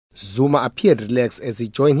Zuma appeared relaxed as he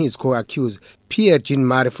joined his co-accused Pierre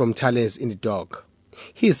Jean-Marie from Thales in the dock.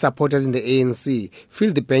 His supporters in the ANC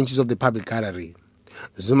filled the benches of the public gallery.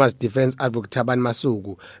 Zuma's defense advocate Thabani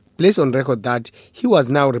Masuku placed on record that he was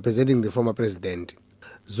now representing the former president.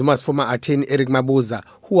 Zuma's former attorney Eric Mabuza,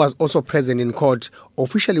 who was also present in court,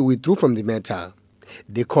 officially withdrew from the matter.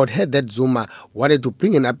 The court heard that Zuma wanted to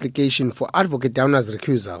bring an application for Advocate Dauna's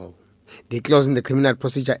recusal. The clause in the Criminal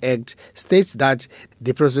Procedure Act states that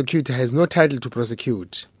the prosecutor has no title to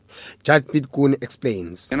prosecute. Judge Pitkun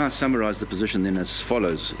explains. Can I summarize the position then as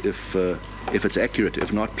follows, if it's accurate?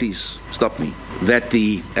 If not, please stop me. That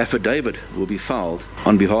the affidavit will be filed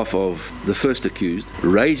on behalf of the first accused,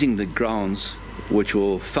 raising the grounds which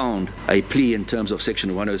will found a plea in terms of section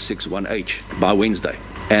 106(1)H by Wednesday.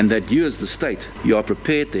 And that you as the state, you are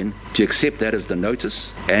prepared then to accept that as the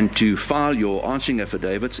notice and to file your answering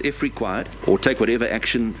affidavits if required, or take whatever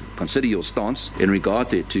action, consider your stance in regard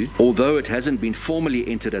thereto, although it hasn't been formally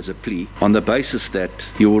entered as a plea, on the basis that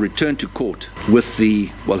you will return to court with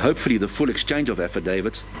hopefully the full exchange of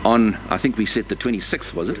affidavits on, I think we said the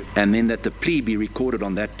 26th, was it? And then that the plea be recorded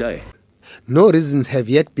on that day. No reasons have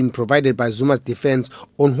yet been provided by Zuma's defense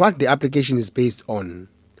on what the application is based on.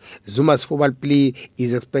 Zuma's formal plea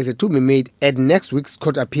is expected to be made at next week's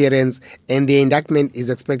court appearance, and the indictment is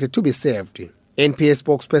expected to be served. NPA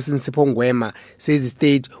spokesperson Sipho Ngwema says the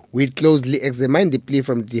state will closely examine the plea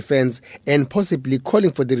from the defense and possibly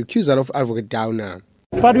calling for the recusal of Advocate Dauna.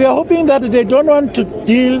 But we are hoping that they don't want to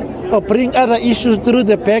deal or bring other issues through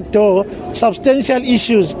the back door, substantial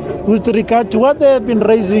issues with regard to what they have been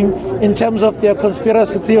raising in terms of their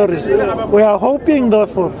conspiracy theories. We are hoping,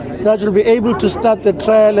 therefore, that we'll be able to start the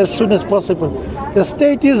trial as soon as possible. The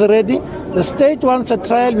state is ready. The state wants a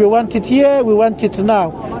trial. We want it here. We want it now.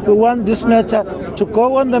 We want this matter to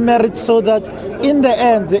go on the merits so that in the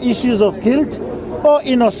end, the issues of guilt or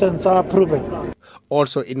innocence are proven.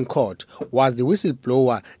 Also in court was the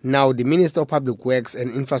whistleblower, now the Minister of Public Works and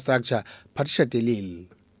Infrastructure, Patricia de Lille.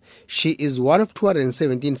 She is one of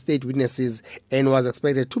 217 state witnesses and was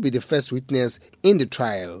expected to be the first witness in the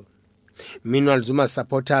trial. Meanwhile, Zuma's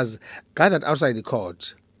supporters gathered outside the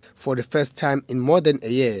court. For the first time in more than a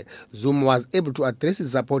year, Zuma was able to address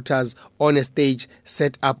his supporters on a stage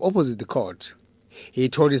set up opposite the court. He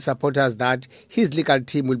told his supporters that his legal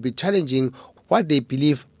team will be challenging what they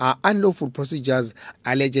believe are unlawful procedures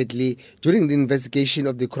allegedly during the investigation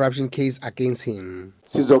of the corruption case against him.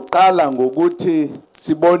 Sizoqala ngokuthi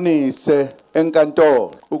sibonise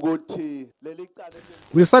enkantolo ukuthi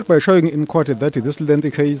We'll start by showing in court that this lengthy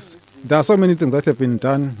case, there are so many things that have been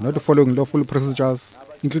done not following lawful procedures,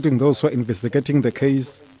 including those who are investigating the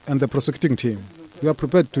case and the prosecuting team. We are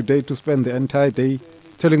prepared today to spend the entire day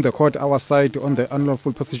telling the court our side on the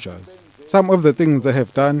unlawful procedures. Some of the things they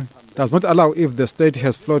have done does not allow, if the state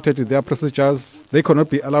has flouted their procedures, they cannot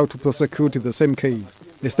be allowed to prosecute the same case.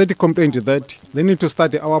 The state complained that they need to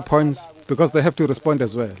study our points because they have to respond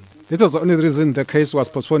as well. This was the only reason the case was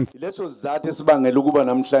postponed.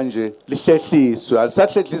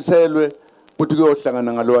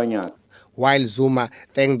 While Zuma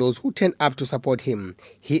thanked those who turned up to support him,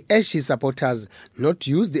 he urged his supporters not to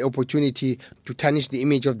use the opportunity to tarnish the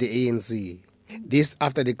image of the ANC. This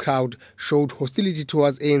after the crowd showed hostility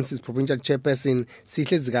towards ANC's provincial chairperson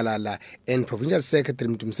Sihle Zikalala and provincial secretary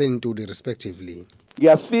Mtumseni Ntuli respectively.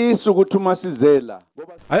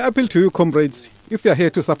 I appeal to you, comrades, if you are here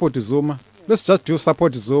to support Zuma, let's just do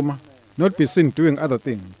support Zuma, not be seen doing other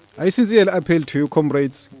things. I sincerely appeal to you,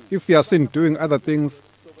 comrades, if you are seen doing other things,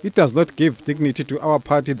 it does not give dignity to our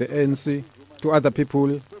party, the ANC, to other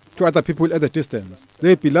people at a distance.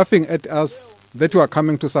 They'll be laughing at us that we are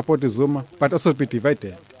coming to support Zuma, but also be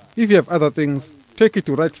divided. If you have other things, take it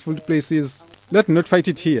to rightful places. Let's not fight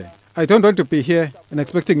it here. I don't want to be here and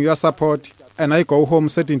expecting your support, and I go home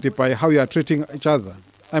saddened by how you are treating each other.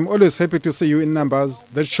 I'm always happy to see you in numbers.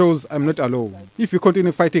 That shows I'm not alone. If you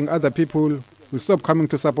continue fighting other people, will stop coming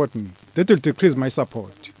to support me. That will decrease my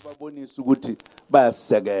support.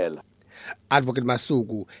 Advocate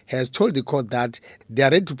Masuku has told the court that they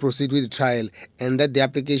are ready to proceed with the trial and that the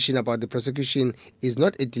application about the prosecution is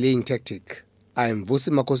not a delaying tactic. I am Vusi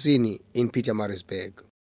Makosini in Pietermaritzburg.